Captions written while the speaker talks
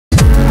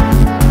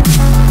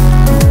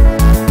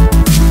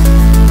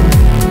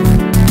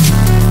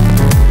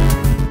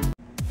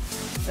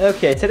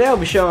Okay, today I'll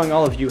be showing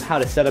all of you how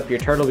to set up your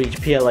Turtle Beach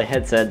PLa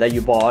headset that you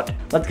bought.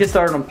 Let's get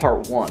started on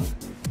part 1.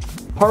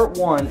 Part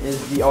 1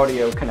 is the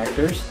audio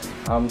connectors.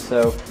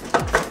 So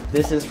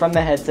this is from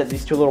the headset,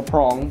 these two little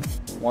prong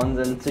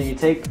ones, and so you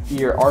take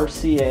your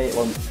RCA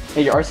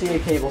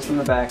cables from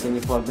the back and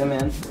you plug them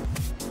in,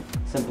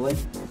 simply,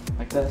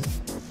 like this.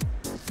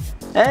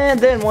 And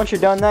then once you're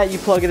done that, you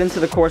plug it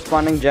into the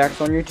corresponding jacks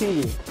on your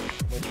TV,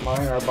 which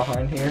mine are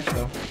behind here,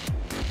 so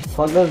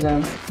plug those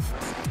in.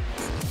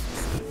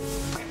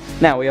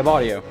 Now we have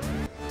audio,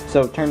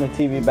 so turn the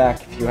TV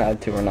back if you had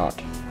to or not.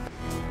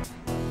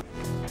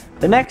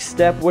 The next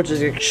step, which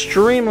is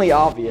extremely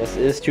obvious,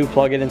 is to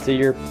plug it into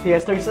your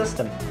PS3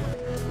 system.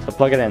 So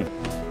plug it in.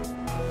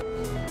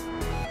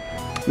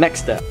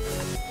 Next step.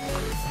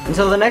 And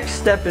so the next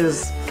step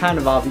is kind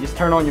of obvious.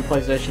 Turn on your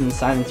PlayStation and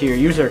sign into your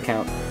user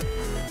account.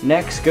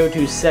 Next, go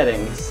to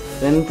settings,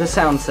 then to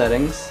sound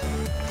settings.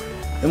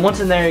 Then once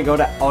in there, you go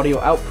to audio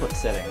output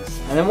settings.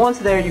 And then once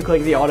there, you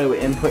click the audio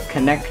input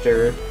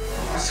connector,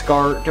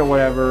 SCART or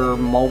whatever,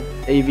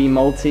 AV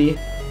multi,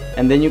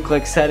 and then you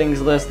click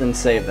settings list and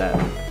save that.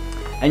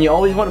 And you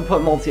always want to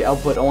put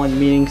multi-output on,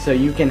 meaning so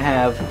you can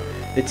have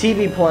the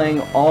TV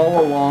playing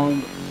all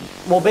along.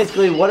 Well,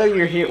 basically, whatever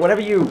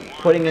you're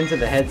putting into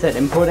the headset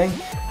inputting,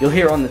 you'll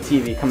hear on the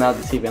TV, come out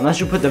the TV, unless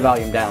you put the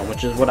volume down,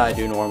 which is what I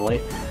do normally.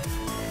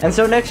 And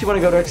so next you want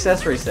to go to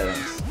accessory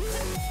settings.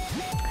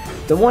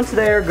 Then once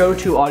there, go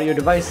to audio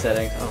device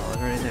settings. Oh,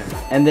 it's right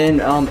there. And then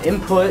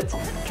input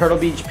Turtle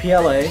Beach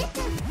PLa,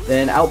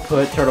 then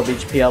output Turtle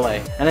Beach PLa,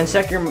 and then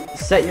set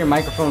your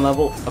microphone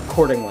level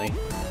accordingly.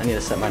 I need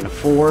to set mine to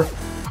 4.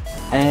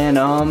 And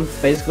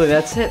basically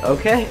that's it.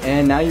 Okay,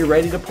 and now you're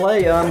ready to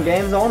play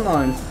games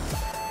online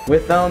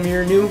with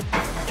your new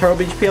Turtle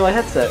Beach PLa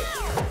headset.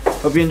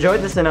 Hope you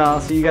enjoyed this, and I'll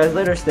see you guys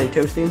later. Stay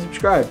toasty and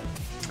subscribe.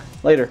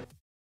 Later.